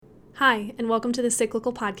Hi, and welcome to the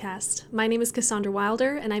Cyclical Podcast. My name is Cassandra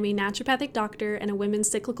Wilder, and I'm a naturopathic doctor and a women's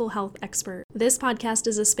cyclical health expert. This podcast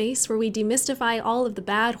is a space where we demystify all of the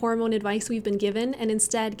bad hormone advice we've been given and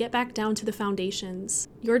instead get back down to the foundations.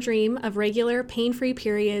 Your dream of regular, pain-free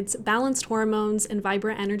periods, balanced hormones, and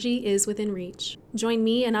vibrant energy is within reach. Join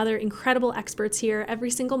me and other incredible experts here every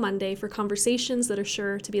single Monday for conversations that are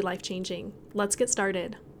sure to be life-changing. Let's get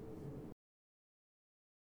started.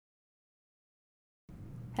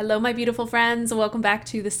 Hello, my beautiful friends, and welcome back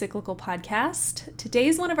to the Cyclical Podcast.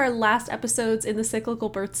 Today's one of our last episodes in the Cyclical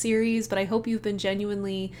Birth series, but I hope you've been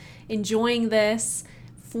genuinely enjoying this.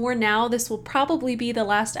 For now, this will probably be the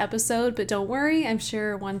last episode, but don't worry, I'm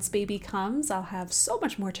sure once baby comes, I'll have so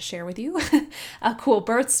much more to share with you. A cool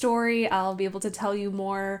birth story, I'll be able to tell you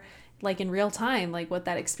more like in real time, like what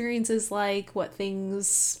that experience is like, what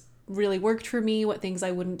things really worked for me, what things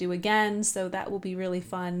I wouldn't do again, so that will be really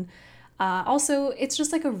fun. Also, it's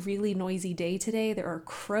just like a really noisy day today. There are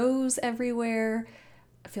crows everywhere.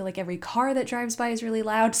 I feel like every car that drives by is really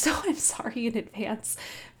loud, so I'm sorry in advance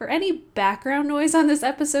for any background noise on this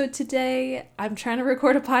episode today. I'm trying to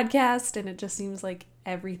record a podcast and it just seems like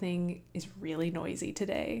everything is really noisy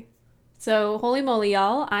today. So holy moly,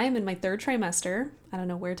 y'all, I am in my third trimester. I don't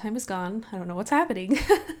know where time has gone. I don't know what's happening.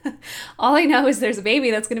 All I know is there's a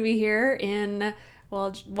baby that's going to be here in...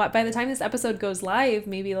 well, by the time this episode goes live,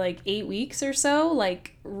 maybe like 8 weeks or so,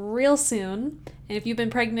 like real soon. And if you've been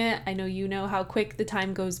pregnant, I know you know how quick the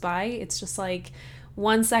time goes by. It's just like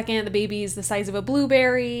 1 second, the baby's the size of a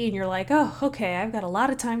blueberry, and you're like, oh, okay, I've got a lot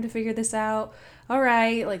of time to figure this out. All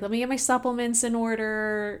right, like let me get my supplements in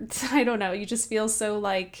order. I don't know. You just feel so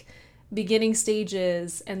like beginning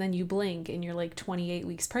stages, and then you blink and you're like 28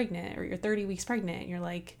 weeks pregnant or you're 30 weeks pregnant and you're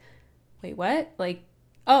like, wait, what? Like,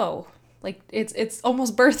 oh, like it's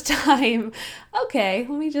almost birth time. Okay,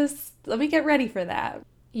 let me get ready for that.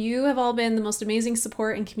 You have all been the most amazing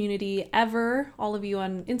support and community ever. All of you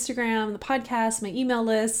on Instagram, the podcast, my email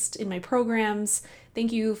list, in my programs.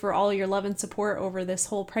 Thank you for all your love and support over this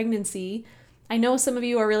whole pregnancy. I know some of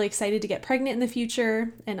you are really excited to get pregnant in the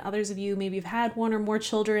future, and others of you maybe have had one or more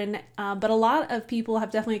children, but a lot of people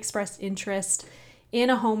have definitely expressed interest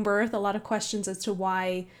in a home birth. A lot of questions as to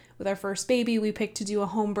why with our first baby, we picked to do a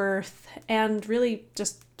home birth, and really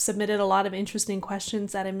just submitted a lot of interesting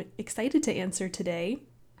questions that I'm excited to answer today.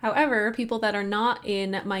 However, people that are not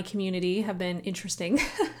in my community have been interesting.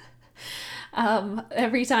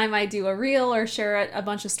 Every time I do a reel or share a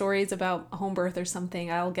bunch of stories about a home birth or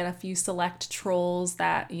something, I'll get a few select trolls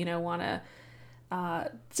that, want to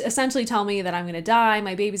essentially tell me that I'm going to die,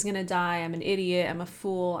 my baby's going to die, I'm an idiot, I'm a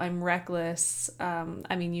fool, I'm reckless.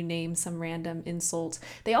 You name some random insult.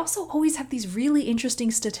 They also always have these really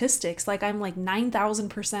interesting statistics, like I'm like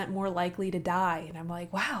 9,000% more likely to die. And I'm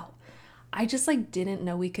like, wow, I just didn't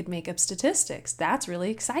know we could make up statistics. That's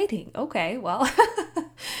really exciting. Okay, well,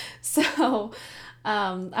 so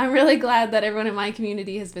I'm really glad that everyone in my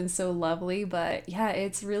community has been so lovely, but yeah,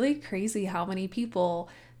 it's really crazy how many people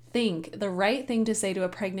think the right thing to say to a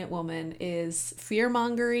pregnant woman is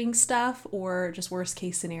fear-mongering stuff or just worst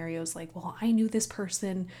case scenarios like, well, I knew this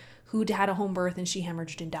person who had a home birth and she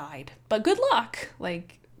hemorrhaged and died, but good luck.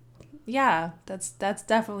 Like, yeah, that's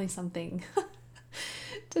definitely something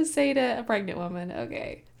to say to a pregnant woman.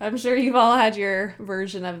 Okay, I'm sure you've all had your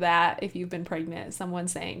version of that if you've been pregnant, someone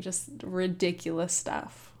saying just ridiculous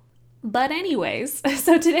stuff. But anyways,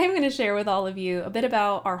 so today I'm going to share with all of you a bit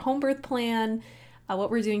about our home birth plan, what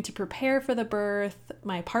we're doing to prepare for the birth,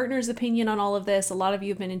 my partner's opinion on all of this. A lot of you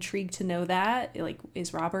have been intrigued to know that. Like,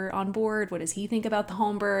 is Robert on board? What does he think about the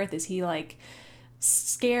home birth? Is he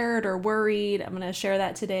scared or worried? I'm going to share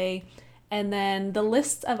that today. And then the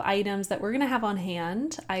list of items that we're going to have on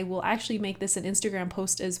hand, I will actually make this an Instagram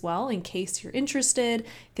post as well in case you're interested,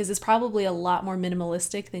 because it's probably a lot more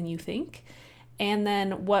minimalistic than you think. And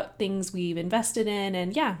then what things we've invested in,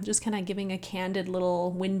 and yeah, just kind of giving a candid little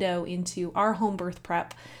window into our home birth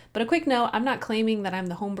prep. But a quick note, I'm not claiming that I'm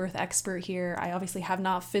the home birth expert here. I obviously have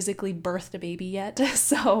not physically birthed a baby yet.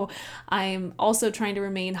 So I'm also trying to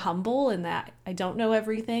remain humble in that I don't know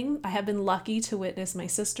everything. I have been lucky to witness my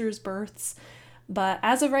sister's births, but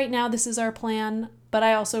as of right now, this is our plan. But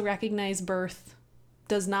I also recognize birth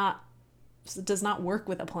does not work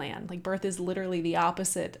with a plan. Like, birth is literally the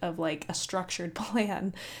opposite of like a structured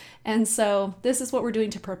plan. And so this is what we're doing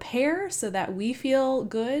to prepare so that we feel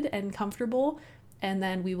good and comfortable, and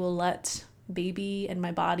then we will let baby and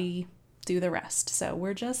my body do the rest. So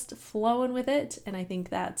we're just flowing with it, and I think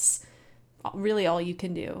that's really all you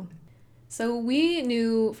can do. So we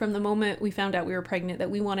knew from the moment we found out we were pregnant that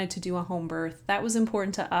we wanted to do a home birth. That was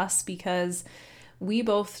important to us because we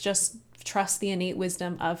both just trust the innate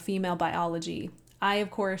wisdom of female biology. I,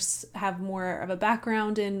 of course, have more of a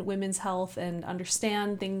background in women's health and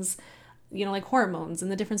understand things, like hormones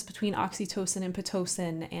and the difference between oxytocin and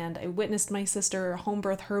pitocin. And I witnessed my sister home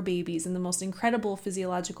birth her babies in the most incredible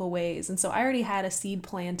physiological ways. And so I already had a seed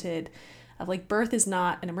planted of like, birth is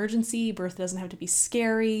not an emergency. Birth doesn't have to be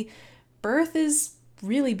scary. Birth is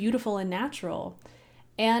really beautiful and natural.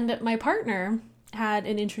 And my partner had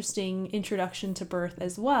an interesting introduction to birth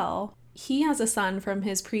as well. He has a son from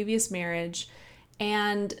his previous marriage,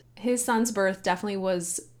 and his son's birth definitely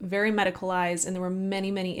was very medicalized, and there were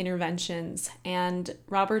many, many interventions. And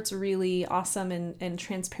Robert's really awesome and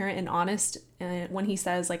transparent and honest when he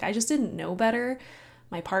says, like, I just didn't know better.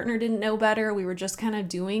 My partner didn't know better. We were just kind of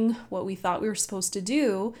doing what we thought we were supposed to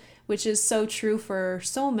do, which is so true for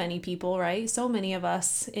so many people, right? So many of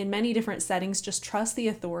us in many different settings just trust the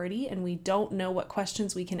authority, and we don't know what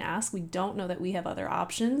questions we can ask. We don't know that we have other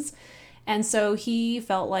options. And so he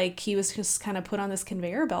felt like he was just kind of put on this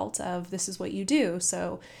conveyor belt of, this is what you do.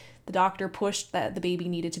 So the doctor pushed that the baby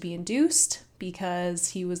needed to be induced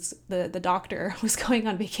because the doctor was going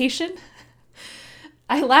on vacation.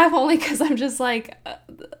 I laugh only because I'm just like,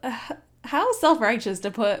 how self-righteous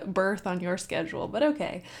to put birth on your schedule, but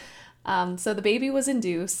okay. So the baby was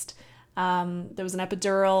induced. There was an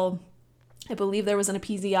epidural. I believe there was an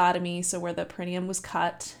episiotomy, so where the perineum was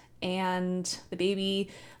cut. And the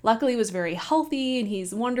baby luckily was very healthy, and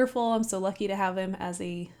he's wonderful. I'm so lucky to have him as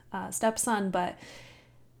a stepson, but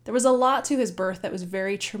there was a lot to his birth that was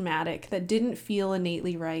very traumatic, that didn't feel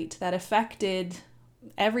innately right, that affected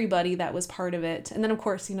everybody that was part of it. And then, of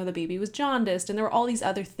course, the baby was jaundiced, and there were all these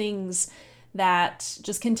other things that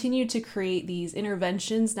just continued to create these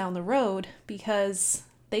interventions down the road because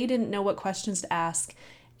they didn't know what questions to ask.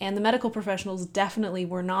 And the medical professionals definitely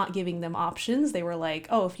were not giving them options. They were like,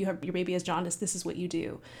 oh, if your baby has jaundice, this is what you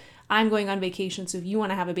do. I'm going on vacation, so if you want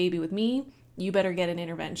to have a baby with me, you better get an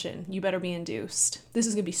intervention. You better be induced. This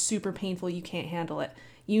is going to be super painful. You can't handle it.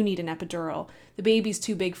 You need an epidural. The baby's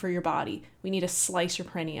too big for your body. We need to slice your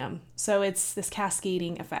perineum. So it's this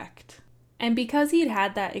cascading effect. And because he'd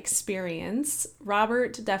had that experience,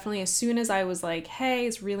 Robert definitely, as soon as I was like, hey,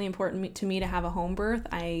 it's really important to me to have a home birth,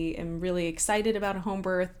 I am really excited about a home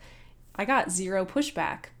birth, I got zero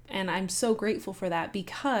pushback. And I'm so grateful for that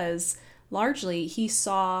because largely he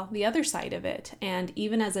saw the other side of it. And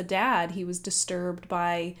even as a dad, he was disturbed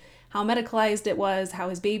by how medicalized it was, how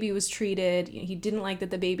his baby was treated. He didn't like that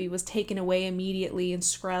the baby was taken away immediately and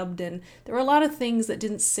scrubbed. And there were a lot of things that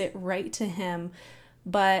didn't sit right to him.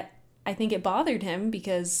 But I think it bothered him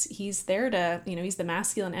because he's there to, he's the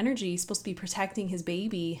masculine energy. He's supposed to be protecting his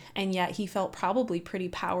baby. And yet he felt probably pretty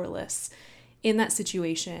powerless in that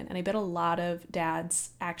situation. And I bet a lot of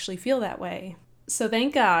dads actually feel that way. So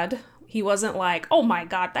thank God he wasn't like, oh my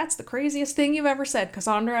God, that's the craziest thing you've ever said,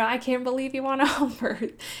 Cassandra. I can't believe you want a home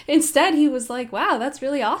birth. Instead, he was like, wow, that's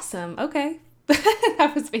really awesome. Okay.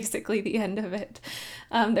 That was basically the end of it.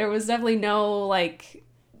 There was definitely no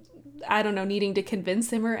needing to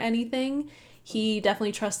convince him or anything. He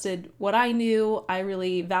definitely trusted what I knew. I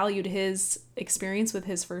really valued his experience with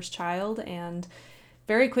his first child, and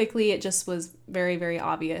very quickly it just was very, very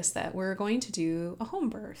obvious that we're going to do a home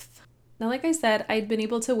birth. Now, like I said, I'd been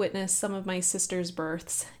able to witness some of my sister's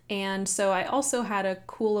births, and so I also had a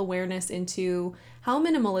cool awareness into how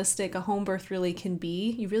minimalistic a home birth really can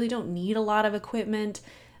be. You really don't need a lot of equipment.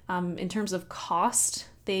 In terms of cost,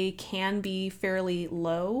 they can be fairly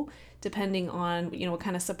low, depending on, what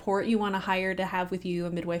kind of support you want to hire to have with you,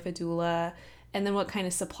 a midwife, a doula, and then what kind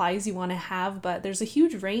of supplies you want to have. But there's a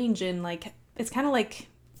huge range in it's kind of like,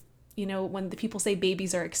 when the people say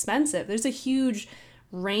babies are expensive, there's a huge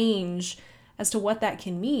range as to what that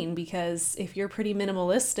can mean, because if you're pretty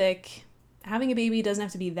minimalistic, having a baby doesn't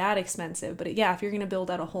have to be that expensive. But yeah, if you're going to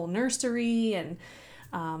build out a whole nursery and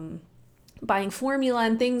buying formula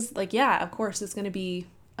and things, of course, it's going to be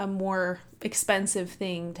a more expensive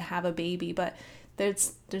thing to have a baby, but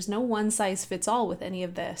there's no one size fits all with any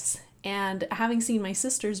of this. And having seen my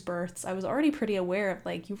sister's births, I was already pretty aware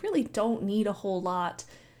of you really don't need a whole lot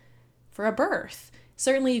for a birth.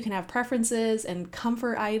 Certainly you can have preferences and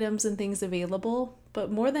comfort items and things available,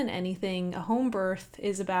 but more than anything, a home birth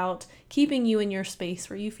is about keeping you in your space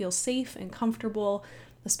where you feel safe and comfortable,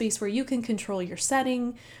 a space where you can control your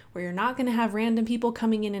setting, where you're not going to have random people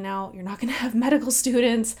coming in and out. You're not going to have medical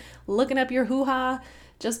students looking up your hoo-ha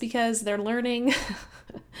just because they're learning.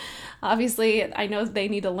 Obviously, I know they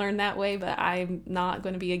need to learn that way, but I'm not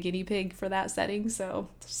going to be a guinea pig for that setting, so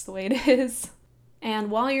it's just the way it is.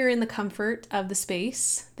 And while you're in the comfort of the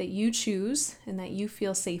space that you choose and that you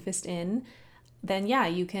feel safest in, then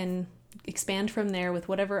you can expand from there with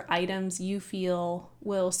whatever items you feel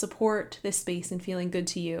will support this space and feeling good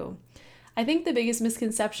to you. I think the biggest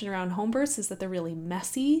misconception around home births is that they're really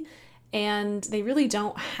messy, and they really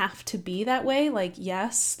don't have to be that way. Like,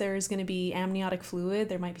 yes, there's going to be amniotic fluid,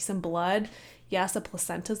 there might be some blood. Yes, a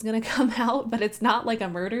placenta is going to come out, but it's not like a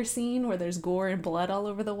murder scene where there's gore and blood all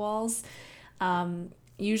over the walls.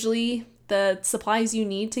 Usually the supplies you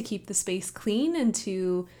need to keep the space clean and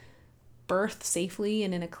to birth safely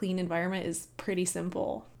and in a clean environment is pretty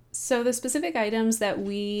simple. So the specific items that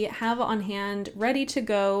we have on hand ready to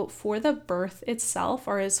go for the birth itself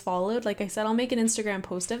are as followed. Like I said, I'll make an Instagram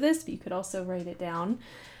post of this, but you could also write it down.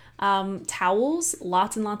 Towels,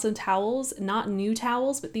 lots and lots of towels, not new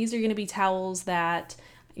towels, but these are going to be towels that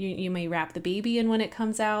you may wrap the baby in when it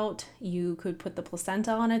comes out. You could put the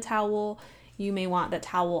placenta on a towel. You may want that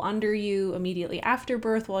towel under you immediately after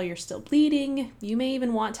birth while you're still bleeding. You may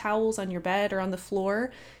even want towels on your bed or on the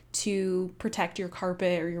floor to protect your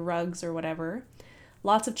carpet or your rugs or whatever.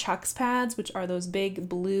 Lots of Chucks pads, which are those big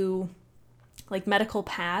blue, like medical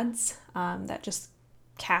pads that just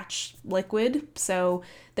catch liquid. So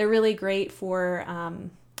they're really great for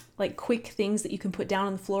like quick things that you can put down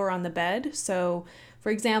on the floor or on the bed. So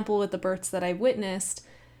for example, with the births that I've witnessed,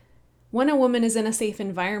 when a woman is in a safe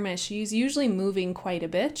environment, she's usually moving quite a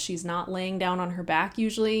bit. She's not laying down on her back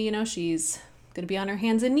usually, she's going to be on her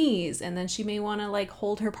hands and knees, and then she may want to like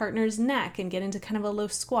hold her partner's neck and get into kind of a low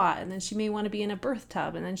squat, and then she may want to be in a birth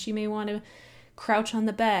tub, and then she may want to crouch on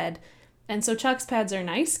the bed. And so Chucks pads are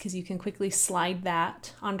nice because you can quickly slide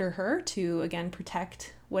that under her to, again,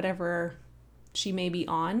 protect whatever she may be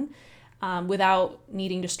on without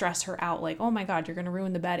needing to stress her out. Like, oh my God, you're going to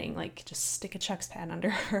ruin the bedding. Like, just stick a Chucks pad under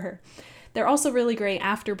her. They're also really great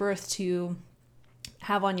after birth to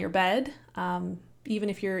have on your bed.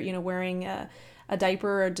 Even if you're, wearing a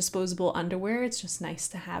diaper or disposable underwear, it's just nice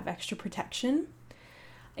to have extra protection.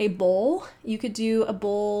 A bowl, you could do a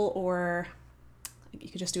bowl, or you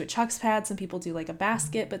could just do a Chucks pad. Some people do like a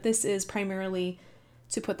basket, but this is primarily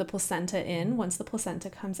to put the placenta in once the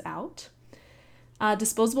placenta comes out.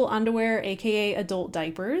 Disposable underwear, aka adult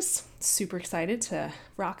diapers. Super excited to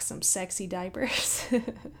rock some sexy diapers.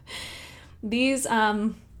 These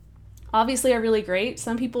obviously are really great.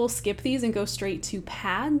 Some people skip these and go straight to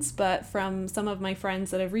pads, but from some of my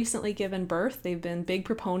friends that have recently given birth, they've been big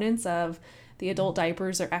proponents of the adult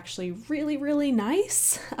diapers are actually really, really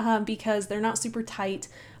nice because they're not super tight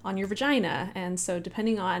on your vagina. And so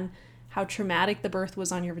depending on how traumatic the birth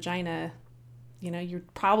was on your vagina, you're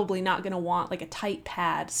probably not going to want like a tight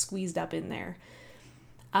pad squeezed up in there.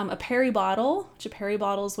 A peri bottle, which a peri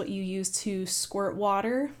bottle is what you use to squirt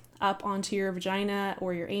water up onto your vagina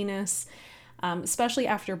or your anus, especially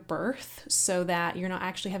after birth, so that you're not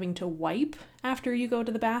actually having to wipe after you go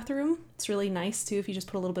to the bathroom. It's really nice too if you just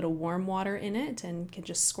put a little bit of warm water in it and can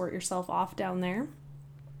just squirt yourself off down there.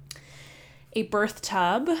 A birth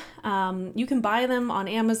tub, you can buy them on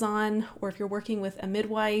Amazon, or if you're working with a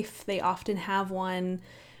midwife, they often have one,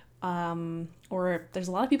 or there's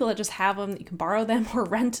a lot of people that just have them. You can borrow them or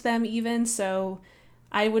rent them even, so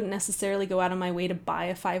I wouldn't necessarily go out of my way to buy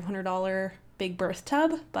a $500 big birth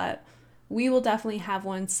tub, but we will definitely have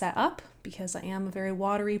one set up because I am a very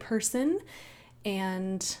watery person,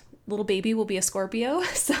 and little baby will be a Scorpio,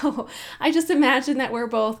 so I just imagine that we're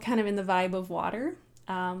both kind of in the vibe of water.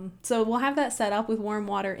 So we'll have that set up with warm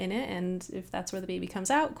water in it, and if that's where the baby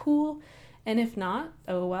comes out, cool, and if not,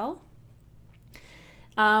 oh well.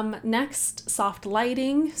 Next, soft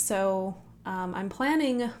lighting. So I'm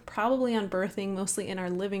planning probably on birthing mostly in our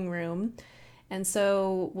living room, and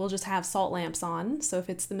so we'll just have salt lamps on. So if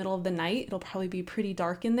it's the middle of the night, it'll probably be pretty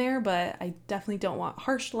dark in there, but I definitely don't want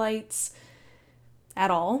harsh lights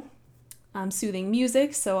at all. Soothing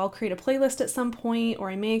music, so I'll create a playlist at some point, or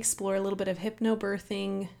I may explore a little bit of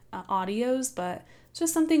hypnobirthing audios, but it's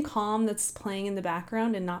just something calm that's playing in the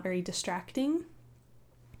background and not very distracting.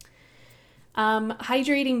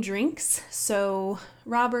 Hydrating drinks, so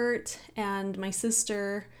Robert and my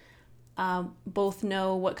sister both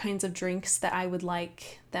know what kinds of drinks that I would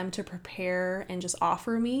like them to prepare and just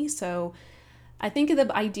offer me. So I think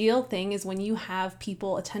the ideal thing is when you have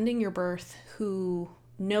people attending your birth who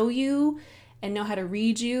know you and know how to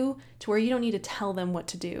read you to where you don't need to tell them what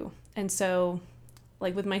to do. And so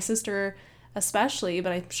like with my sister especially,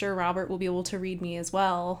 but I'm sure Robert will be able to read me as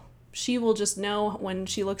well, she will just know when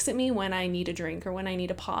she looks at me when I need a drink or when I need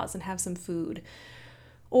to pause and have some food,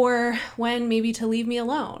 or when maybe to leave me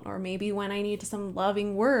alone, or maybe when I need some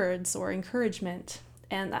loving words or encouragement.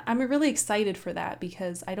 And I'm really excited for that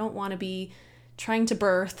because I don't want to be trying to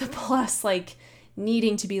birth plus like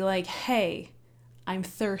needing to be like, hey, I'm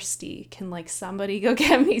thirsty. Can like somebody go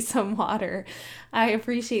get me some water? I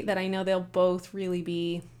appreciate that. I know they'll both really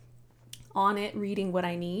be on it, reading what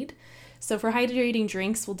I need. So for hydrating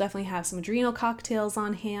drinks, we'll definitely have some adrenal cocktails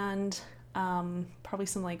on hand. Probably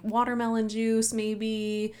some like watermelon juice,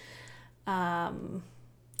 maybe.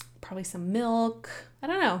 Probably some milk. I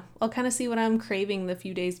don't know. I'll kind of see what I'm craving the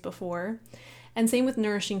few days before. And same with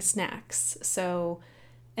nourishing snacks. So,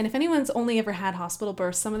 and if anyone's only ever had hospital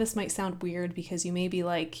births, some of this might sound weird because you may be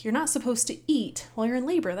like, you're not supposed to eat while you're in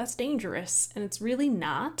labor. That's dangerous. And it's really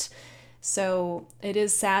not. So it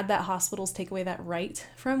is sad that hospitals take away that right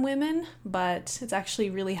from women, but it's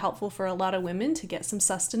actually really helpful for a lot of women to get some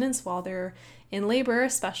sustenance while they're in labor,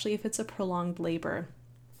 especially if it's a prolonged labor.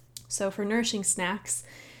 So for nourishing snacks,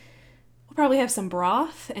 we'll probably have some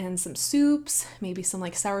broth and some soups, maybe some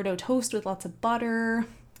like sourdough toast with lots of butter,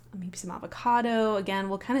 maybe some avocado. Again,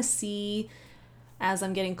 we'll kind of see as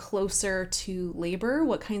I'm getting closer to labor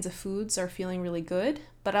what kinds of foods are feeling really good.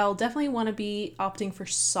 But I'll definitely want to be opting for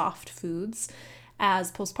soft foods.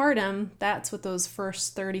 As postpartum, that's what those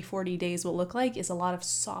first 30, 40 days will look like, is a lot of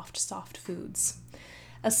soft foods.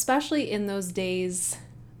 Especially in those days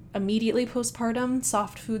immediately postpartum,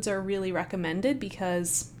 soft foods are really recommended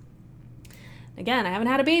because, again, I haven't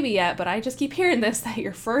had a baby yet, but I just keep hearing this, that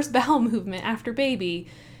your first bowel movement after baby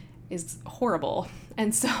is horrible.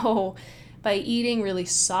 And so by eating really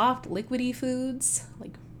soft, liquidy foods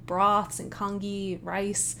like broths and congee,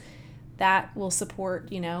 rice, that will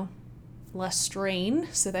support, less strain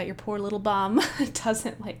so that your poor little bum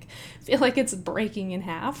doesn't like feel like it's breaking in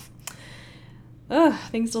half. Ugh,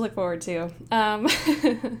 things to look forward to.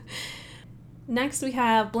 Next, we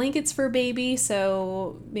have blankets for baby,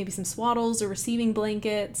 so maybe some swaddles or receiving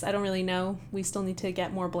blankets. I don't really know. We still need to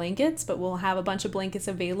get more blankets, but we'll have a bunch of blankets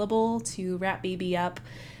available to wrap baby up,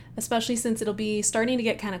 especially since it'll be starting to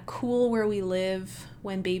get kind of cool where we live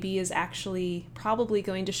when baby is actually probably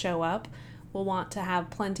going to show up. We'll want to have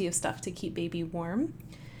plenty of stuff to keep baby warm.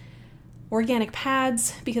 Organic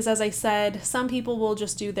pads, because as I said, some people will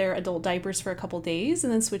just do their adult diapers for a couple days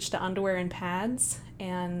and then switch to underwear and pads.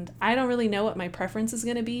 And I don't really know what my preference is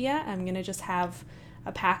going to be yet. I'm going to just have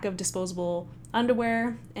a pack of disposable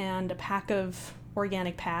underwear and a pack of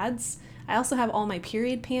organic pads. I also have all my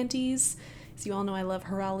period panties. As you all know, I love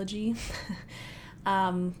horology.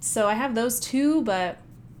 So I have those too, but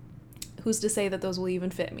who's to say that those will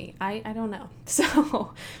even fit me? I don't know.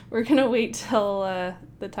 So we're going to wait till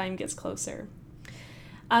the time gets closer.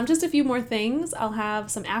 Just a few more things. I'll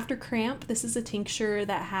have some After Cramp. This is a tincture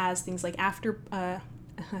that has things like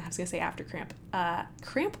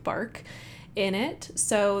cramp bark in it.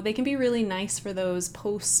 So they can be really nice for those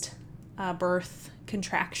post-birth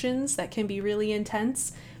contractions that can be really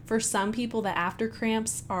intense. For some people, the after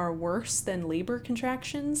cramps are worse than labor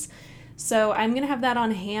contractions. So I'm going to have that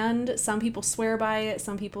on hand. Some people swear by it.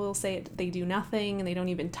 Some people will say they do nothing and they don't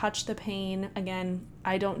even touch the pain. Again,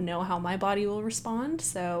 I don't know how my body will respond.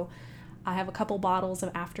 So I have a couple bottles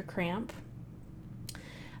of After Cramp.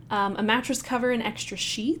 A mattress cover and extra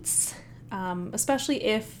sheets, especially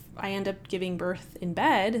if I end up giving birth in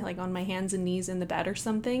bed, like on my hands and knees in the bed or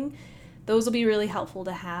something. Those will be really helpful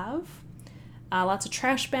to have. Lots of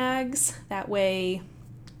trash bags. That way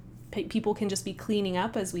people can just be cleaning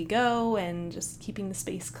up as we go and just keeping the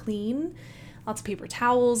space clean. Lots of paper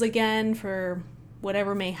towels, again, for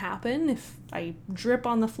whatever may happen if I drip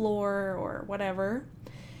on the floor or whatever.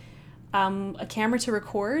 A camera to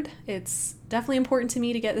record. It's definitely important to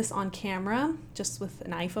me to get this on camera, just with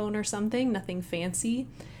an iPhone or something, nothing fancy.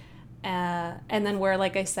 And then where,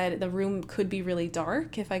 like I said, the room could be really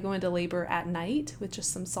dark. If I go into labor at night with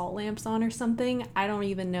just some salt lamps on or something, I don't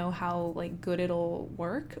even know how good it'll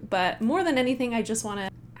work. But more than anything, I just want to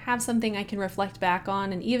have something I can reflect back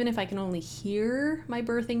on. And even if I can only hear my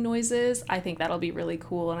birthing noises, I think that'll be really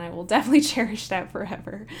cool. And I will definitely cherish that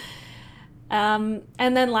forever. And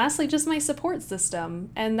then lastly, just my support system.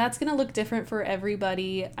 And that's going to look different for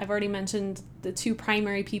everybody. I've already mentioned the two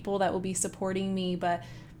primary people that will be supporting me, but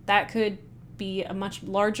that could be a much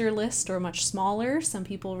larger list or much smaller. Some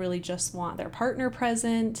people really just want their partner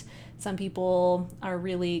present. Some people are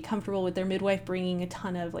really comfortable with their midwife bringing a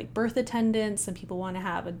ton of birth attendants. Some people want to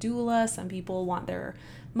have a doula. Some people want their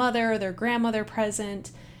mother or their grandmother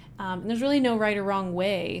present. And there's really no right or wrong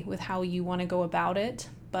way with how you want to go about it.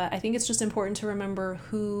 But I think it's just important to remember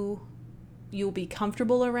who you'll be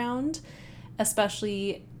comfortable around,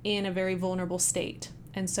 especially in a very vulnerable state.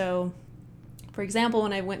 And so, for example,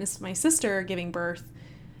 when I witnessed my sister giving birth,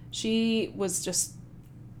 she was just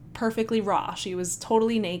perfectly raw. She was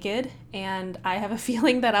totally naked, and I have a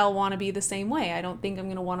feeling that I'll want to be the same way. I don't think I'm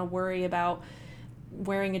going to want to worry about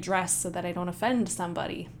wearing a dress so that I don't offend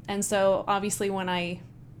somebody. And so obviously when I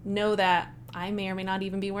know that I may or may not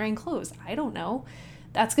even be wearing clothes, I don't know,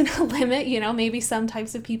 that's going to limit, maybe some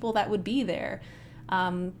types of people that would be there,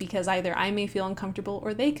 because either I may feel uncomfortable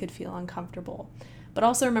or they could feel uncomfortable. But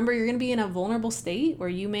also remember, you're going to be in a vulnerable state where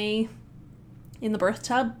you may, in the birth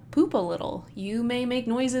tub, poop a little. You may make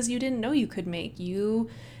noises you didn't know you could make. You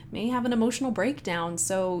may have an emotional breakdown.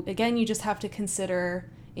 So again, you just have to consider,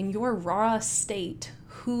 in your raw state,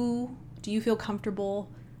 who do you feel comfortable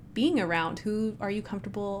being around? Who are you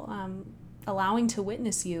comfortable allowing to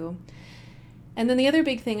witness you? And then the other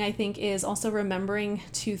big thing, I think, is also remembering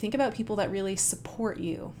to think about people that really support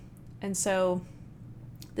you. And so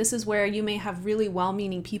this is where you may have really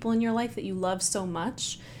well-meaning people in your life that you love so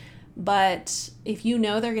much, but if you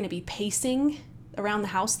know they're going to be pacing around the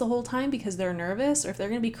house the whole time because they're nervous, or if they're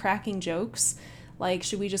going to be cracking jokes, like,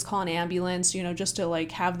 should we just call an ambulance, just to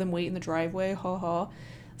like have them wait in the driveway,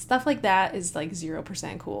 stuff like that is like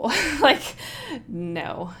 0% cool. Like,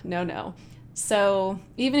 no. So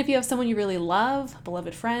even if you have someone you really love, a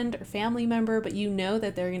beloved friend or family member, but you know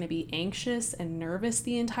that they're going to be anxious and nervous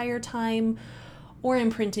the entire time, or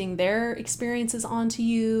imprinting their experiences onto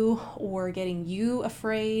you, or getting you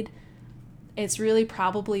afraid, it's really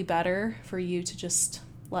probably better for you to just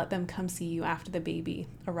let them come see you after the baby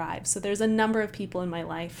arrives. So there's a number of people in my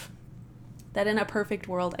life that in a perfect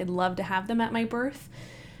world, I'd love to have them at my birth.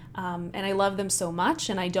 And I love them so much,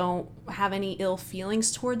 and I don't have any ill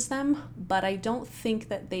feelings towards them, but I don't think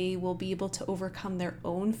that they will be able to overcome their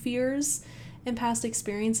own fears and past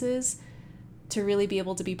experiences to really be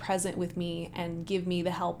able to be present with me and give me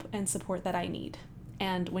the help and support that I need.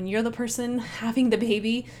 And when you're the person having the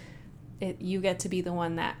baby, you get to be the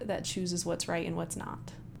one that chooses what's right and what's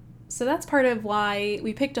not. So that's part of why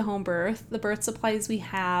we picked a home birth, the birth supplies we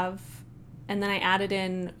have, and then I added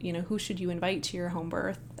in, who should you invite to your home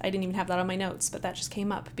birth? I didn't even have that on my notes, but that just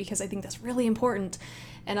came up because I think that's really important.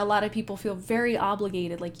 And a lot of people feel very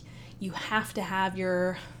obligated, like you have to have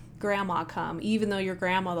your grandma come, even though your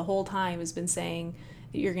grandma the whole time has been saying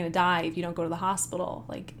that you're going to die if you don't go to the hospital.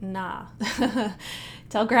 Like, nah.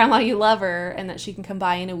 Tell grandma you love her and that she can come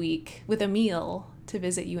by in a week with a meal to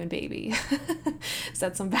visit you and baby.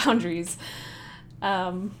 Set some boundaries.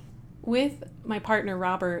 With my partner,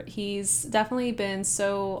 Robert, he's definitely been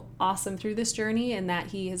so awesome through this journey in that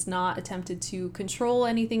he has not attempted to control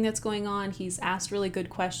anything that's going on. He's asked really good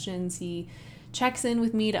questions. He checks in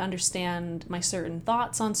with me to understand my certain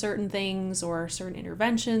thoughts on certain things or certain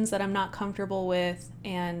interventions that I'm not comfortable with.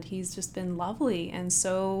 And he's just been lovely and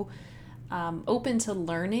so open to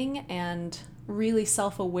learning and really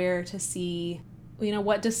self-aware to see,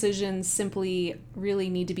 what decisions simply really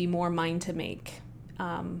need to be more mine to make.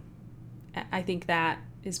 I think that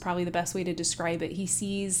is probably the best way to describe it. He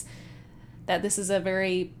sees that this is a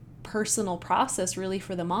very personal process really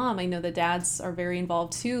for the mom. I know the dads are very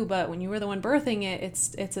involved too, but when you were the one birthing it,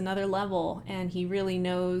 it's another level, and he really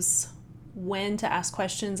knows when to ask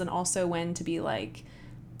questions and also when to be like,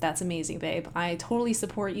 that's amazing, babe. I totally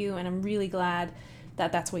support you and I'm really glad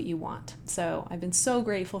that that's what you want. So I've been so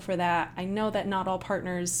grateful for that. I know that not all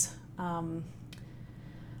partners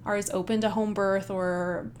are as open to home birth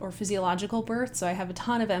or physiological birth, so I have a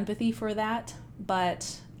ton of empathy for that.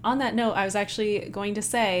 But on that note, I was actually going to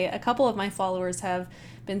say a couple of my followers have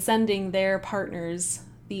been sending their partners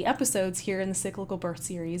the episodes here in the Cyclical Birth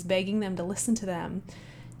series, begging them to listen to them,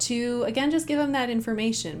 to, again, just give them that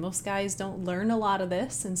information. Most guys don't learn a lot of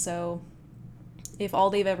this, and so if all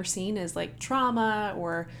they've ever seen is like trauma,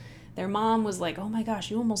 or their mom was like, oh my gosh,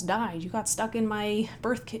 you almost died, you got stuck in my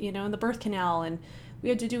in the birth canal, and we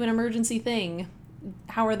had to do an emergency thing,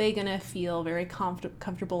 how are they going to feel very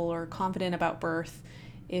comfortable or confident about birth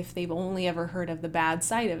if they've only ever heard of the bad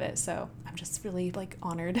side of it? So I'm just really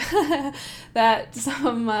honored that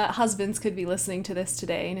some husbands could be listening to this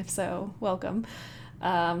today, and if so, welcome.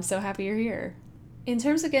 So happy you're here. In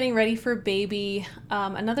terms of getting ready for baby,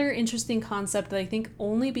 another interesting concept that I think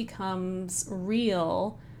only becomes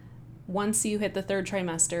real once you hit the third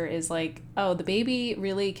trimester is the baby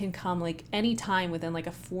really can come any time within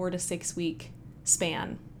a 4 to 6 week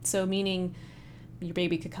span. So meaning your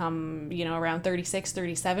baby could come, around 36,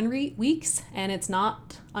 37 weeks, and it's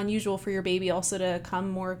not unusual for your baby also to come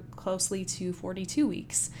more closely to 42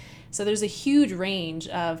 weeks. So there's a huge range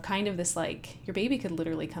of kind of this, your baby could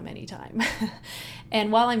literally come anytime.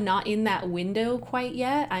 And while I'm not in that window quite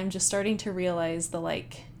yet, I'm just starting to realize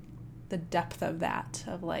the depth of that,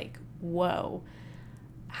 of whoa,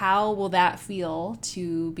 how will that feel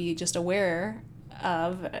to be just aware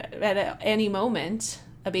of at any moment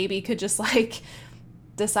a baby could just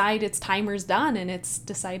decide its timer's done and it's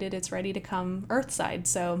decided it's ready to come earthside.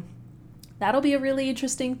 So that'll be a really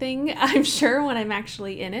interesting thing, I'm sure, when I'm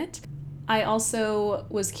actually in it. I also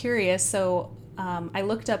was curious, so I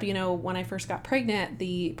looked up, when I first got pregnant,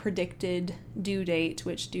 the predicted due date,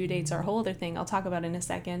 which due dates are a whole other thing I'll talk about in a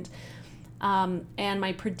second. And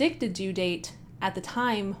my predicted due date at the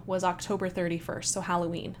time was October 31st, so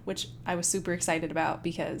Halloween, which I was super excited about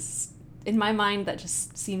because in my mind, that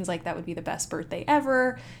just seems like that would be the best birthday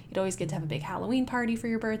ever. You'd always get to have a big Halloween party for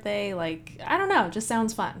your birthday. Like, I don't know, it just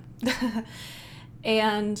sounds fun.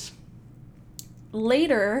 And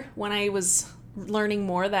later, when I was learning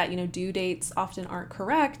more that, due dates often aren't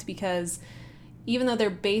correct because even though they're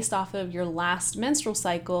based off of your last menstrual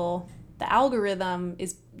cycle, the algorithm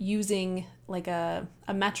is using like a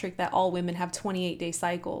metric that all women have 28-day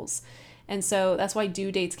cycles. And so that's why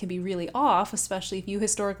due dates can be really off, especially if you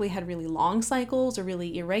historically had really long cycles or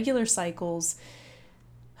really irregular cycles.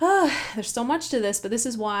 There's so much to this, but this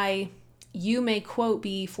is why you may quote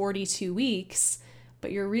be 42 weeks,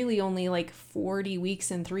 but you're really only like 40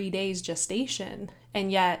 weeks and 3 days gestation. And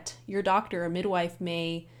yet your doctor or midwife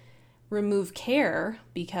may remove care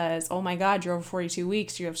because, oh my God, you're over 42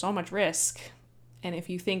 weeks, you have so much risk. And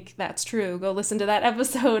if you think that's true, go listen to that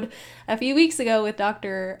episode a few weeks ago with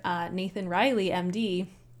Dr. Nathan Riley, MD,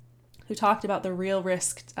 who talked about the real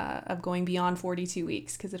risk of going beyond 42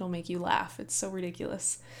 weeks because it'll make you laugh. It's so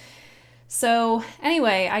ridiculous. So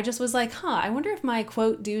anyway, I just was like, I wonder if my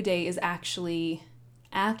quote due date is actually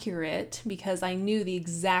accurate because I knew the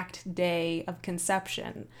exact day of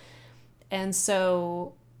conception. And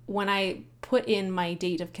so when I put in my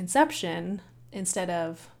date of conception instead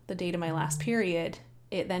of the date of my last period,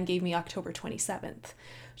 it then gave me October 27th,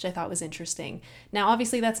 which I thought was interesting. Now,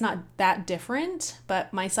 obviously that's not that different,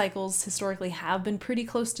 but my cycles historically have been pretty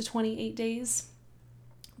close to 28 days.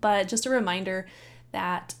 But just a reminder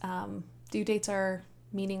that due dates are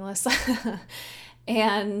meaningless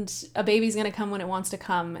and a baby's going to come when it wants to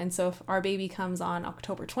come. And so if our baby comes on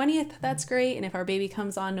October 20th, that's great. And if our baby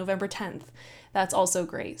comes on November 10th, that's also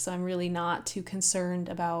great. So I'm really not too concerned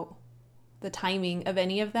about the timing of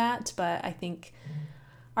any of that, but I think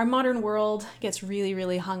our modern world gets really,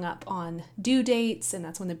 really hung up on due dates, and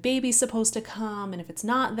that's when the baby's supposed to come, and if it's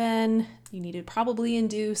not then, you need to probably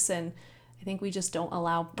induce, and I think we just don't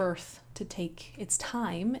allow birth to take its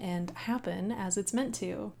time and happen as it's meant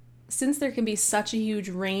to. Since there can be such a huge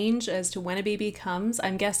range as to when a baby comes,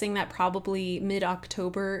 I'm guessing that probably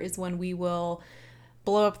mid-October is when we will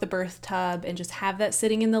blow up the birth tub and just have that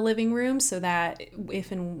sitting in the living room so that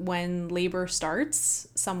if and when labor starts,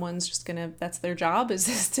 someone's just that's their job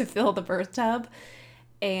is to fill the birth tub.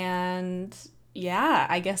 And yeah,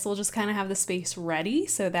 I guess we'll just kind of have the space ready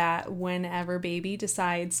so that whenever baby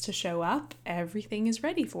decides to show up, everything is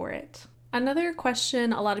ready for it. Another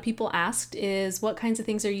question a lot of people asked is, what kinds of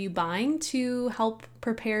things are you buying to help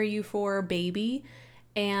prepare you for baby?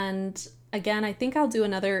 And again, I think I'll do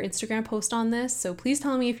another Instagram post on this, so please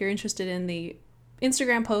tell me if you're interested in the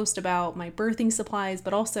Instagram post about my birthing supplies,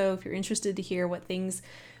 but also if you're interested to hear what things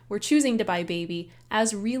we're choosing to buy baby.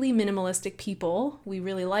 As really minimalistic people, we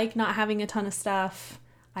really like not having a ton of stuff.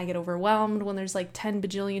 I get overwhelmed when there's like 10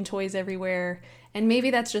 bajillion toys everywhere, and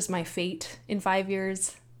maybe that's just my fate in 5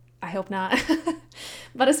 years. I hope not.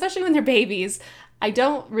 But especially when they're babies, I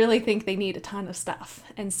don't really think they need a ton of stuff.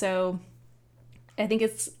 And so I think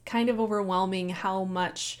it's kind of overwhelming how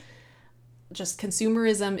much just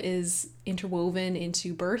consumerism is interwoven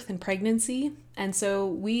into birth and pregnancy. And so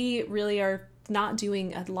we really are not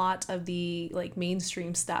doing a lot of the like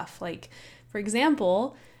mainstream stuff. Like, for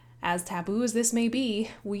example, as taboo as this may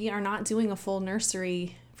be, we are not doing a full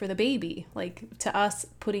nursery for the baby. Like, to us,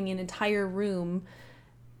 putting an entire room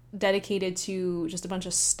dedicated to just a bunch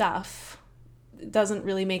of stuff doesn't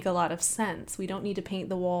really make a lot of sense. We don't need to paint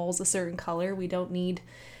the walls a certain color. We don't need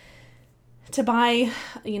to buy,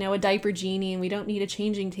 a diaper genie, and we don't need a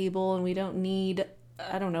changing table, and we don't need,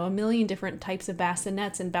 a million different types of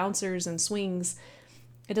bassinets and bouncers and swings.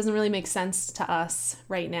 It doesn't really make sense to us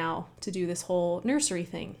right now to do this whole nursery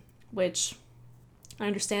thing, which I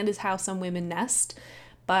understand is how some women nest,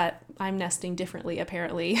 but I'm nesting differently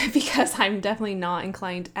apparently because I'm definitely not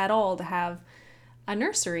inclined at all to have a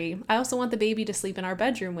nursery. I also want the baby to sleep in our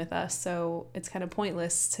bedroom with us, so it's kind of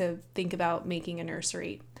pointless to think about making a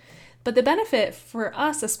nursery. But the benefit for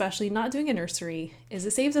us, especially not doing a nursery, is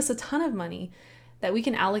it saves us a ton of money that we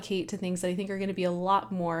can allocate to things that I think are going to be a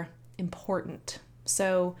lot more important.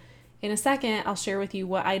 So in a second, I'll share with you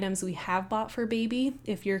what items we have bought for baby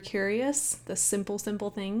if you're curious, the simple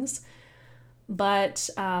things. But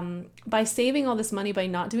by saving all this money, by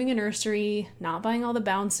not doing a nursery, not buying all the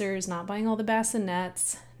bouncers, not buying all the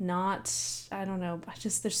bassinets, not, I don't know,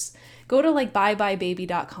 there's, go to like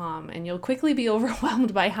buybuy.baby.com and you'll quickly be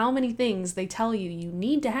overwhelmed by how many things they tell you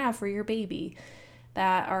need to have for your baby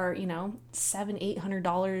that are,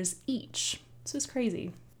 $700-800 each. So it's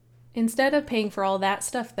crazy. Instead of paying for all that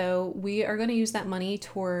stuff though, we are going to use that money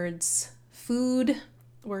towards food.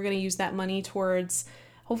 We're going to use that money towards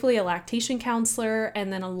hopefully a lactation counselor,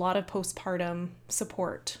 and then a lot of postpartum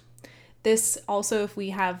support. This also, if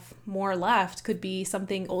we have more left, could be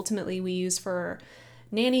something ultimately we use for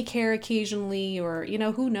nanny care occasionally, or,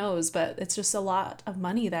 who knows, but it's just a lot of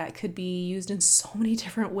money that could be used in so many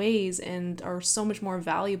different ways and are so much more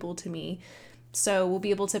valuable to me. So we'll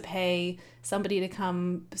be able to pay somebody to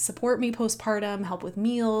come support me postpartum, help with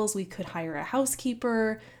meals. We could hire a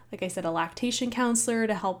housekeeper, like I said, a lactation counselor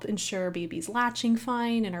to help ensure baby's latching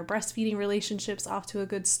fine and our breastfeeding relationship's off to a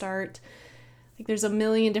good start. Like there's a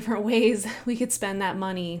million different ways we could spend that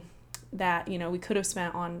money that, we could have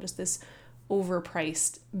spent on just this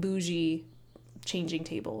overpriced, bougie changing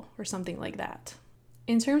table or something like that.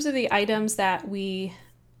 In terms of the items that we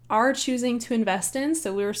are choosing to invest in,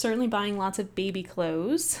 so we were certainly buying lots of baby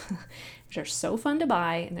clothes, which are so fun to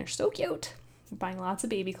buy and they're so cute. We're buying lots of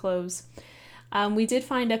baby clothes. We did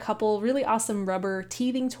find a couple really awesome rubber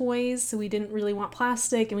teething toys. So we didn't really want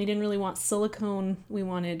plastic and we didn't really want silicone. We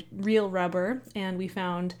wanted real rubber, and we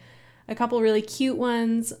found a couple really cute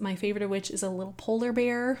ones. My favorite of which is a little polar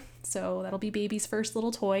bear. So that'll be baby's first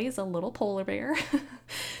little toy, is a little polar bear.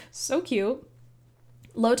 So cute.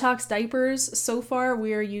 Low-tox diapers. So far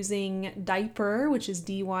we are using Diaper, which is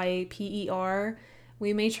Dyper.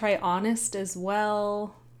 We may try Honest as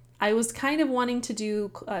well. I was kind of wanting to do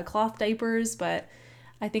cloth diapers, but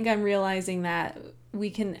I think I'm realizing that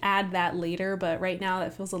we can add that later, but right now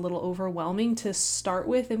that feels a little overwhelming to start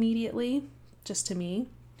with immediately, just to me.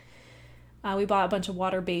 We bought a bunch of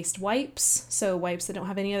water-based wipes, so wipes that don't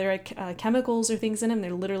have any other chemicals or things in them.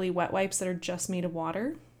 They're literally wet wipes that are just made of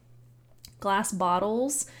water. Glass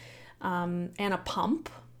bottles, and a pump.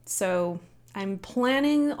 So I'm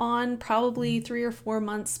planning on probably 3 or 4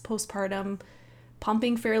 months postpartum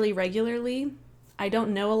pumping fairly regularly. I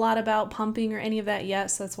don't know a lot about pumping or any of that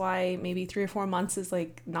yet, so that's why maybe 3 or 4 months is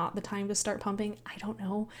like not the time to start pumping. I don't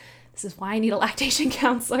know. This is why I need a lactation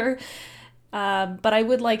counselor. But I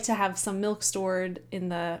would like to have some milk stored in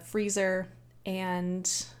the freezer,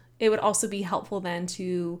 and it would also be helpful then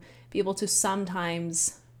to be able to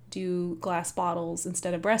sometimes do glass bottles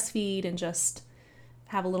instead of breastfeed and just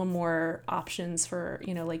have a little more options for,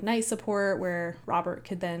 like night support where Robert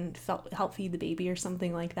could then help feed the baby or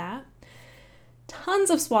something like that. Tons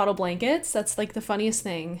of swaddle blankets. That's like the funniest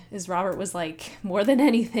thing is Robert was like, more than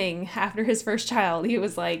anything after his first child, he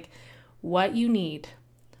was like, what you need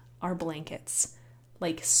are blankets.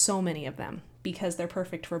 Like so many of them, because they're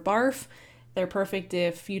perfect for barf. They're perfect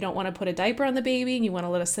if you don't want to put a diaper on the baby and you want to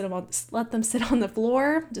let them sit on the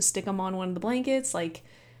floor. Just stick them on one of the blankets. Like,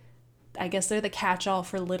 I guess they're the catch-all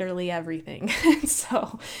for literally everything.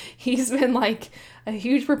 So he's been like a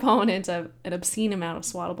huge proponent of an obscene amount of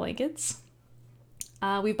swaddle blankets.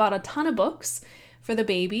 We bought a ton of books for the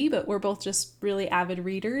baby, but we're both just really avid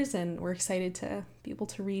readers and we're excited to be able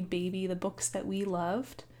to read baby the books that we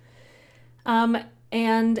loved.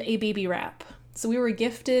 And a baby wrap. So we were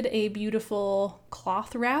gifted a beautiful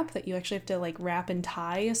cloth wrap that you actually have to like wrap and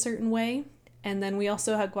tie a certain way. And then we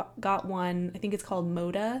also have got one, I think it's called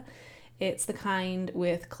Moda. It's the kind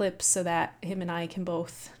with clips so that him and I can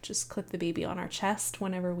both just clip the baby on our chest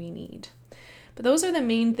whenever we need. But those are the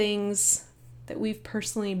main things that we've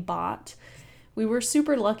personally bought. We were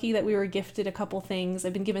super lucky that we were gifted a couple things.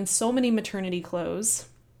 I've been given so many maternity clothes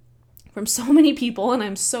from so many people, and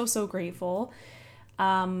I'm so, so grateful.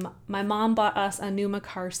 My mom bought us a Numa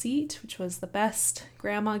car seat, which was the best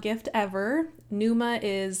grandma gift ever. Numa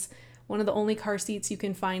is one of the only car seats you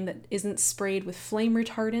can find that isn't sprayed with flame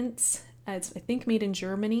retardants. It's, I think, made in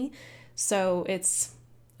Germany. So it's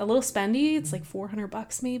a little spendy. It's like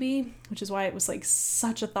 $400 maybe, which is why it was like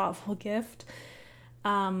such a thoughtful gift.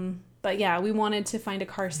 But yeah, we wanted to find a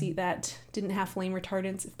car seat that didn't have flame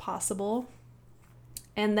retardants if possible.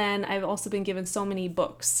 And then I've also been given so many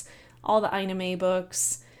books, all the Ina May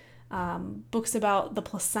books, books about the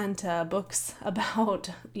placenta, books about,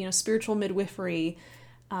 spiritual midwifery,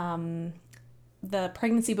 the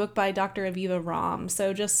pregnancy book by Dr. Aviva Romm.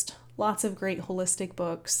 So just lots of great holistic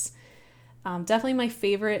books. Definitely my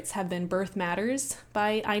favorites have been Birth Matters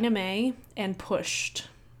by Ina May and Pushed.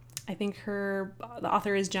 I think the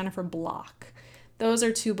author is Jennifer Block. Those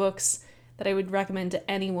are two books that I would recommend to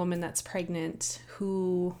any woman that's pregnant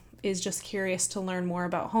who is just curious to learn more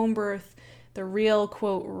about home birth, the real,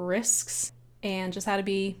 quote, risks, and just how to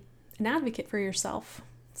be an advocate for yourself.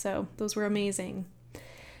 So those were amazing.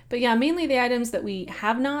 But yeah, mainly the items that we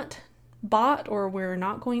have not bought or we're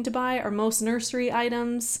not going to buy are most nursery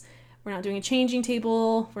items. We're not doing a changing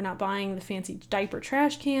table. We're not buying the fancy diaper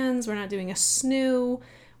trash cans. We're not doing a snoo.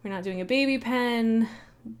 We're not doing a baby pen,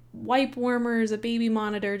 wipe warmers, a baby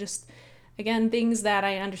monitor, just, again, things that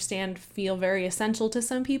I understand feel very essential to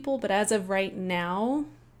some people, but as of right now,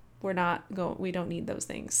 we don't need those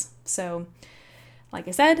things. So, like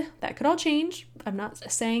I said, that could all change. I'm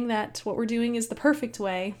not saying that what we're doing is the perfect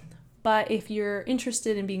way, but if you're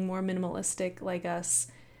interested in being more minimalistic like us,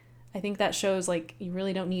 I think that shows like you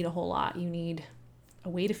really don't need a whole lot. You need a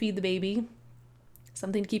way to feed the baby,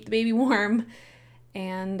 something to keep the baby warm,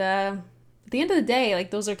 and at the end of the day,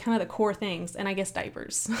 like those are kind of the core things, and I guess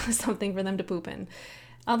diapers, something for them to poop in.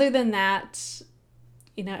 Other than that,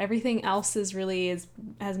 everything else is really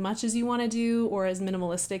as much as you want to do or as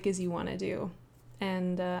minimalistic as you want to do.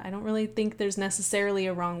 And I don't really think there's necessarily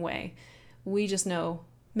a wrong way. We just know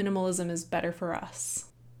minimalism is better for us.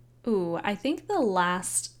 Ooh, I think the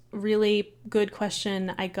last really good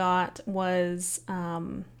question I got was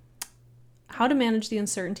how to manage the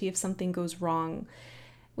uncertainty if something goes wrong,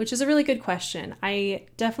 which is a really good question. I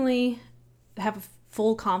definitely have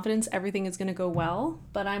full confidence everything is going to go well,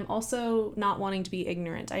 but I'm also not wanting to be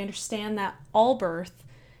ignorant. I understand that all birth,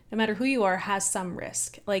 no matter who you are, has some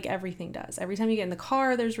risk, like everything does. Every time you get in the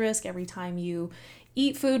car, there's risk. Every time you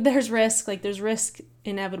eat food, there's risk. Like there's risk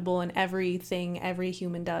inevitable in everything every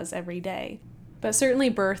human does every day. But certainly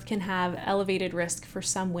birth can have elevated risk for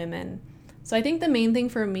some women. So I think the main thing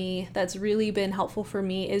for me that's really been helpful for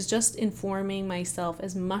me is just informing myself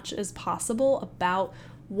as much as possible about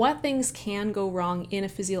what things can go wrong in a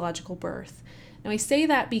physiological birth. Now, I say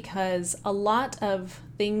that because a lot of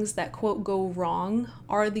things that, quote, go wrong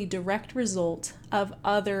are the direct result of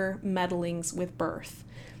other meddlings with birth.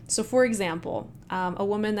 So, for example, a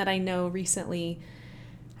woman that I know recently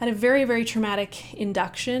had a very, very traumatic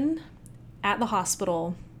induction at the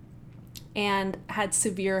hospital and had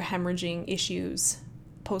severe hemorrhaging issues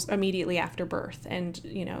immediately after birth. And,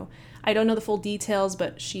 I don't know the full details,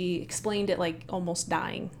 but she explained it like almost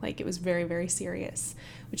dying. Like it was very, very serious,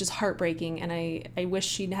 which is heartbreaking. And I wish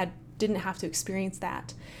she didn't have to experience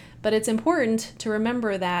that. But it's important to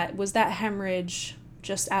remember that was that hemorrhage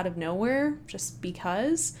just out of nowhere, just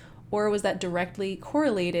because, or was that directly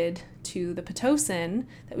correlated to the Pitocin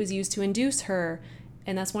that was used to induce her?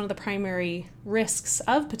 And that's one of the primary risks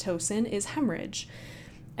of Pitocin is hemorrhage.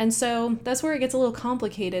 And so that's where it gets a little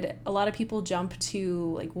complicated. A lot of people jump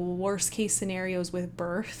to like worst case scenarios with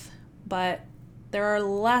birth, but there are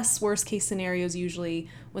less worst case scenarios usually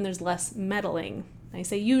when there's less meddling. I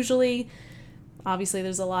say usually, obviously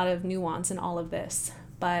there's a lot of nuance in all of this,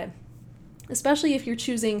 but especially if you're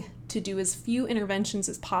choosing to do as few interventions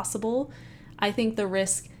as possible, I think the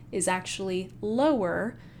risk is actually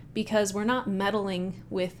lower because we're not meddling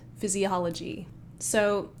with physiology.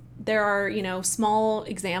 So there are, small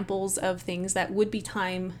examples of things that would be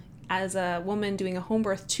time as a woman doing a home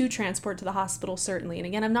birth to transport to the hospital, certainly. And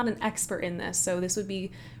again, I'm not an expert in this, so this would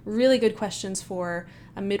be really good questions for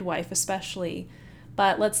a midwife especially.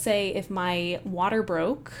 But let's say if my water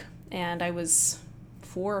broke and I was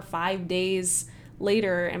 4 or 5 days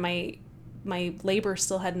later and my labor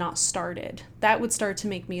still had not started, that would start to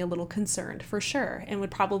make me a little concerned for sure, and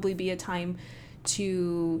would probably be a time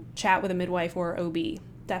to chat with a midwife or OB,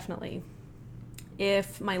 definitely.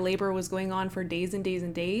 If my labor was going on for days and days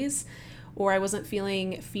and days, or I wasn't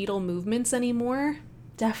feeling fetal movements anymore,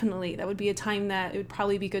 definitely that would be a time that it would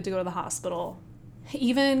probably be good to go to the hospital.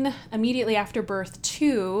 Even immediately after birth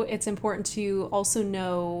too, it's important to also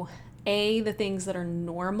know A, the things that are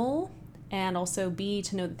normal, and also B,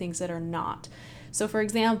 to know the things that are not. So for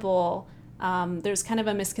example, there's kind of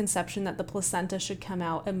a misconception that the placenta should come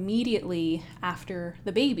out immediately after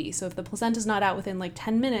the baby. So if the placenta's not out within like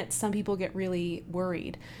 10 minutes, some people get really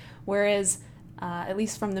worried. Whereas, at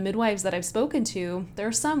least from the midwives that I've spoken to, there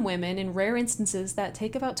are some women in rare instances that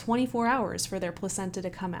take about 24 hours for their placenta to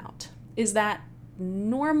come out. Is that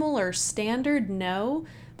normal or standard? No.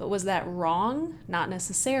 But was that wrong? Not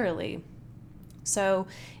necessarily. So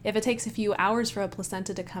if it takes a few hours for a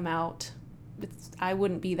placenta to come out, I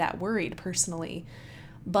wouldn't be that worried personally.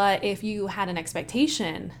 But if you had an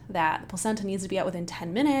expectation that the placenta needs to be out within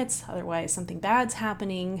 10 minutes, otherwise something bad's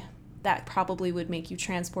happening, that probably would make you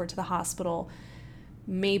transport to the hospital,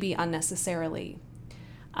 maybe unnecessarily.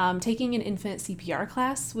 Taking an infant CPR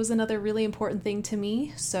class was another really important thing to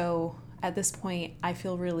me. So at this point, I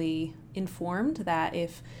feel really informed that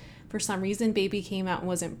if for some reason baby came out and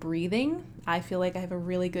wasn't breathing, I feel like I have a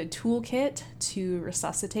really good toolkit to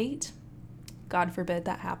resuscitate. God forbid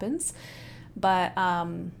that happens. But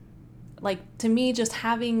like, to me, just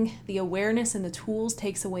having the awareness and the tools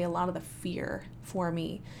takes away a lot of the fear for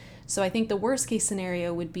me. So I think the worst case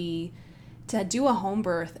scenario would be to do a home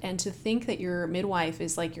birth and to think that your midwife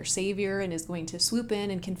is like your savior and is going to swoop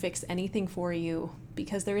in and can fix anything for you,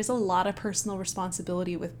 because there is a lot of personal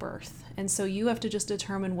responsibility with birth. And so you have to just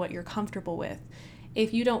determine what you're comfortable with.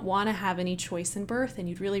 If you don't want to have any choice in birth and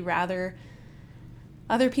you'd really rather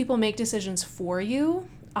other people make decisions for you,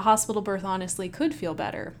 a hospital birth honestly could feel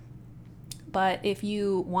better. But if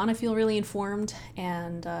you want to feel really informed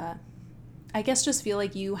and I guess just feel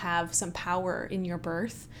like you have some power in your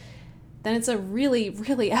birth, then it's a really,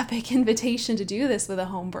 really epic invitation to do this with a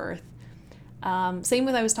home birth. Same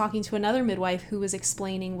with, I was talking to another midwife who was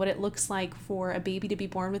explaining what it looks like for a baby to be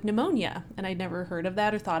born with pneumonia. And I'd never heard of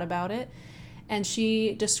that or thought about it. And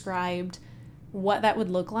she described what that would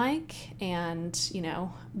look like and,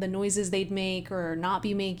 the noises they'd make or not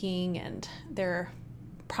be making, and they're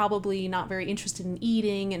probably not very interested in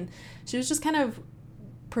eating. And she was just kind of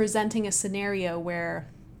presenting a scenario where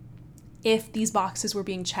if these boxes were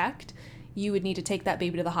being checked, you would need to take that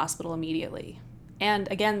baby to the hospital immediately. And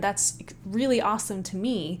again, that's really awesome to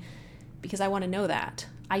me because I want to know that.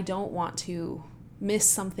 I don't want to miss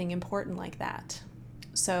something important like that.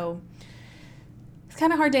 So it's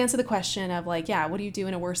kind of hard to answer the question of like, what do you do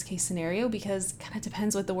in a worst case scenario? Because it kind of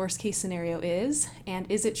depends what the worst case scenario is. And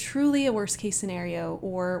is it truly a worst case scenario,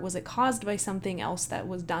 or was it caused by something else that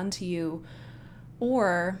was done to you?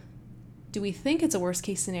 Or do we think it's a worst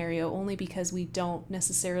case scenario only because we don't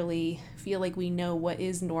necessarily feel like we know what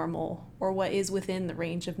is normal or what is within the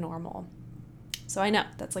range of normal? So I know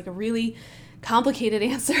that's like a really complicated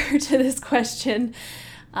answer to this question.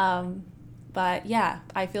 But yeah,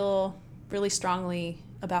 I feel really strongly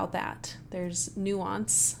about that. There's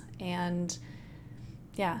nuance, and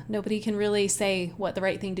nobody can really say what the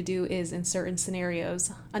right thing to do is in certain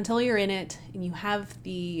scenarios until you're in it and you have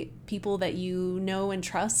the people that you know and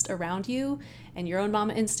trust around you and your own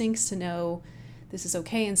mama instincts to know this is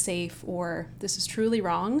okay and safe, or this is truly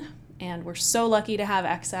wrong. And we're so lucky to have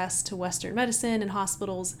access to Western medicine and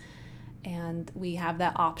hospitals, and we have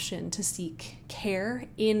that option to seek care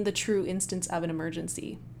in the true instance of an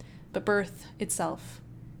emergency. But birth itself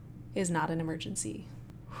is not an emergency.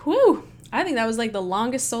 Whew! I think that was like the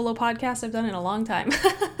longest solo podcast I've done in a long time.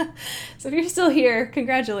 So if you're still here,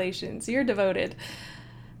 congratulations, you're devoted.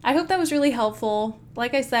 I hope that was really helpful.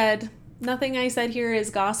 Like I said, nothing I said here is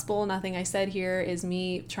gospel. Nothing I said here is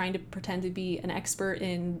me trying to pretend to be an expert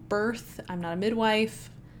in birth. I'm not a midwife,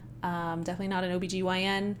 definitely not an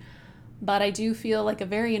OBGYN, but I do feel like a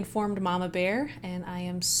very informed mama bear, and I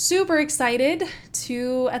am super excited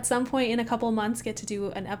to, at some point in a couple of months, get to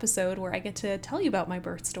do an episode where I get to tell you about my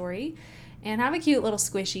birth story and have a cute little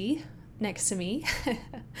squishy next to me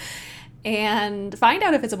and find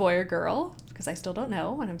out if it's a boy or girl, because I still don't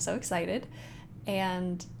know, and I'm so excited,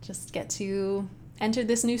 and just get to enter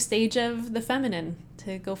this new stage of the feminine,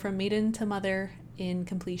 to go from maiden to mother in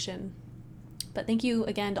completion. But thank you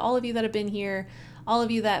again to all of you that have been here, all of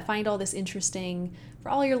you that find all this interesting, for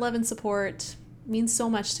all your love and support. It means so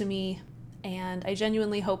much to me, and I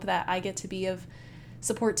genuinely hope that I get to be of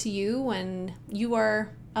support to you when you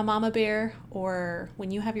are a mama bear or when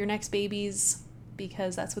you have your next babies,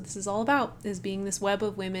 because that's what this is all about, is being this web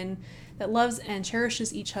of women that loves and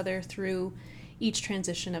cherishes each other through each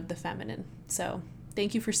transition of the feminine. So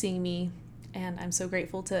thank you for seeing me, and I'm so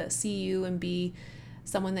grateful to see you and be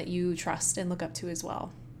someone that you trust and look up to as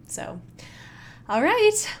well. So all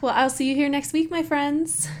right, well, I'll see you here next week, my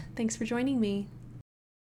friends. Thanks for joining me.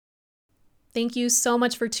 Thank you so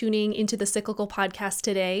much for tuning into the Cyclical Podcast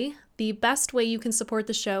today. The best way you can support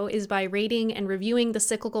the show is by rating and reviewing the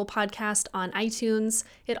Cyclical Podcast on iTunes.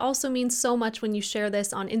 It also means so much when you share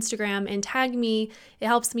this on Instagram and tag me. It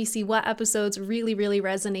helps me see what episodes really, really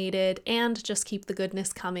resonated and just keep the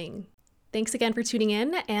goodness coming. Thanks again for tuning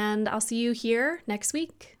in, and I'll see you here next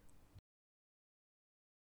week.